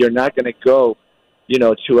same way you're not going to go,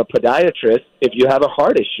 to a podiatrist if you have a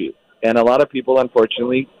heart issue. And a lot of people,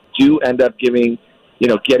 unfortunately, do end up getting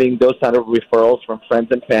those kind of referrals from friends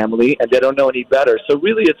and family, and they don't know any better. So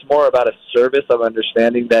really it's more about a service of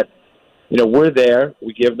understanding that, we're there,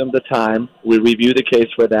 we give them the time, we review the case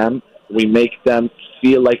for them, we make them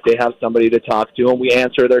feel like they have somebody to talk to, and we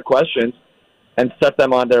answer their questions and set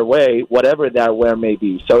them on their way, whatever that where may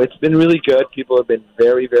be. So it's been really good. People have been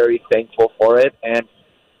very, very thankful for it. And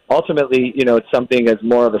ultimately, it's something as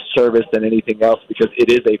more of a service than anything else because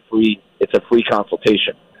it's a free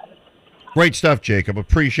consultation. Great stuff, Jacob.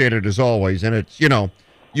 Appreciate it as always. And it's, you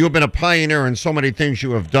have been a pioneer in so many things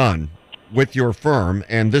you have done with your firm.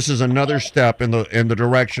 And this is another step in the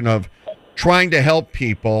direction of trying to help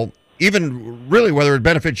people, even really whether it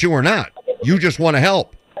benefits you or not. You just want to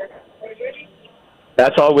help.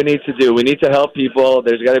 That's all we need to do. We need to help people.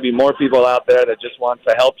 There's got to be more people out there that just want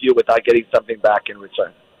to help you without getting something back in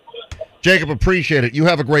return. Jacob, appreciate it. You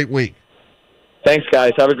have a great week. Thanks,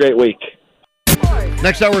 guys. Have a great week.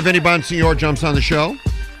 Next hour, Vinny Bonsignor jumps on the show.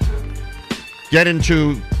 Get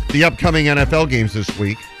into the upcoming NFL games this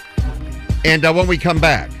week. And when we come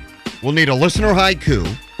back, we'll need a listener haiku.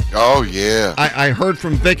 Oh, yeah. I heard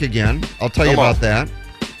from Vic again. I'll tell you about that.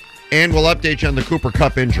 And we'll update you on the Cooper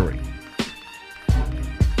Kupp injury.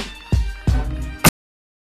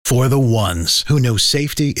 For the ones who know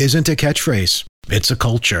safety isn't a catchphrase, it's a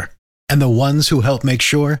culture. And the ones who help make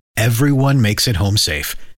sure everyone makes it home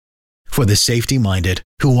safe. For the safety-minded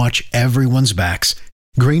who watch everyone's backs,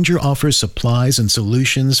 Grainger offers supplies and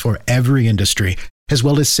solutions for every industry, as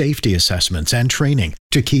well as safety assessments and training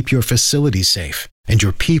to keep your facilities safe and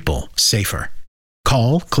your people safer.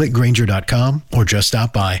 Call, click Grainger.com, or just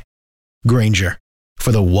stop by. Grainger,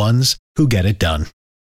 for the ones who get it done.